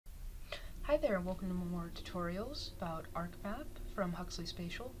Hi there, welcome to more tutorials about ArcMap from Huxley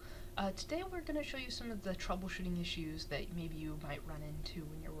Spatial. Today we're going to show you some of the troubleshooting issues that maybe you might run into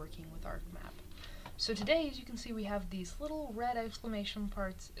when you're working with ArcMap. So today, as you can see, we have these little red exclamation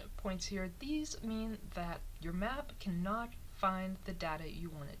points here. These mean that your map cannot find the data you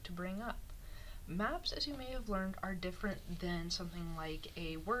want it to bring up. Maps, as you may have learned, are different than something like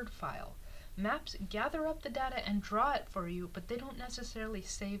a Word file. Maps gather up the data and draw it for you, but they don't necessarily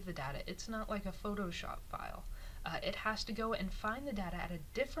save the data. It's not like a Photoshop file. It has to go and find the data at a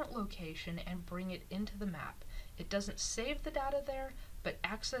different location and bring it into the map. It doesn't save the data there, but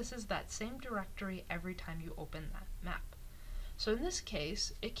accesses that same directory every time you open that map. So in this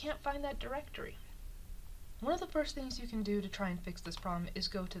case, it can't find that directory. One of the first things you can do to try and fix this problem is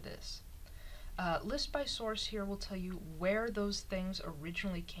go to this. List by source here will tell you where those things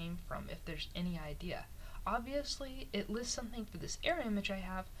originally came from, if there's any idea. Obviously, it lists something for this area image I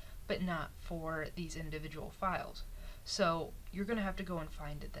have, but not for these individual files. So you're going to have to go and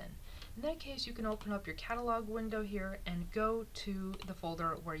find it then. In that case, you can open up your catalog window here and go to the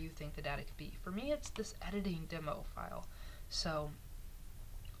folder where you think the data could be. For me, it's this editing demo file. So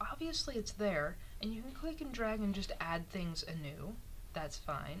obviously it's there, and you can click and drag and just add things anew. That's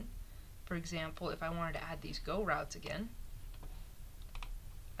fine. For example, if I wanted to add these go routes again,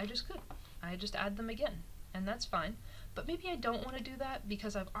 I just could. I just add them again, and that's fine. But maybe I don't want to do that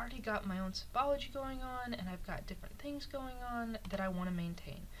because I've already got my own symbology going on and I've got different things going on that I want to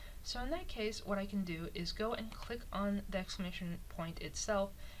maintain. So in that case, what I can do is go and click on the exclamation point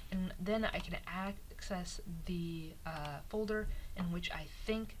itself, and then I can access the folder in which I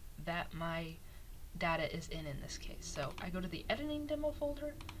think that my data is in this case. So I go to the editing demo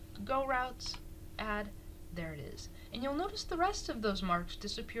folder, go routes, add, there it is. And you'll notice the rest of those marks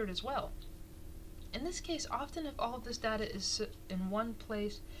disappeared as well. In this case, often if all of this data is in one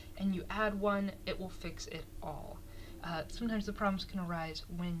place and you add one, it will fix it all. Sometimes the problems can arise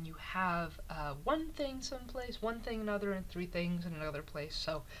when you have one thing someplace, one thing another, and three things in another place.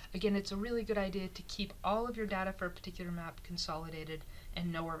 So again, it's a really good idea to keep all of your data for a particular map consolidated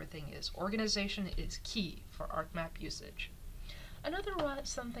and know where everything is. Organization is key for ArcMap usage. Another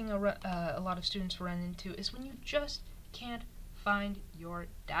something a lot of students run into is when you just can't find your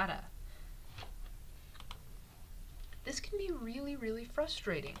data. This can be really, really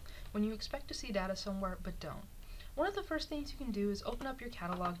frustrating when you expect to see data somewhere but don't. One of the first things you can do is open up your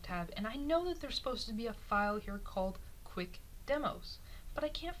catalog tab, and I know that there's supposed to be a file here called QuickDemos, but I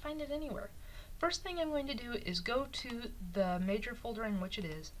can't find it anywhere. First thing I'm going to do is go to the major folder in which it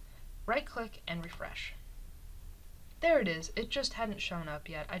is, right click and refresh. There it is. It just hadn't shown up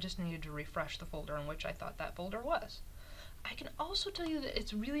yet. I just needed to refresh the folder in which I thought that folder was. I can also tell you that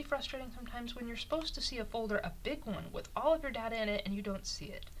it's really frustrating sometimes when you're supposed to see a folder, a big one, with all of your data in it and you don't see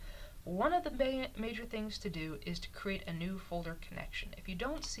it. One of the major things to do is to create a new folder connection. If you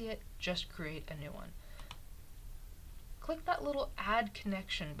don't see it, just create a new one. Click that little Add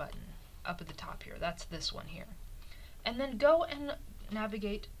Connection button up at the top here. That's this one here. And then go and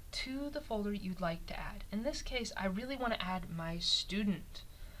navigate to the folder you'd like to add. In this case, I really want to add my student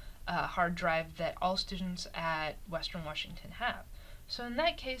hard drive that all students at Western Washington have. So in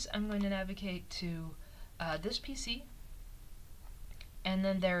that case, I'm going to navigate to this PC, and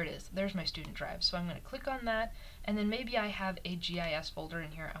then there it is. There's my student drive. So I'm going to click on that, and then maybe I have a GIS folder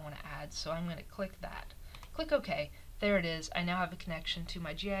in here I want to add, so I'm going to click that. Click OK. There it is. I now have a connection to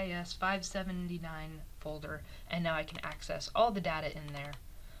my GIS 579 folder, and now I can access all the data in there,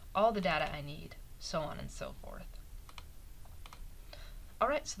 all the data I need, so on and so forth.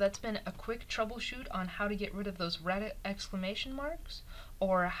 Alright, so that's been a quick troubleshoot on how to get rid of those red exclamation marks,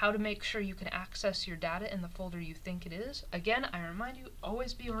 or how to make sure you can access your data in the folder you think it is. Again, I remind you,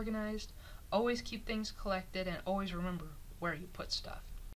 always be organized, always keep things collected, and always remember where you put stuff.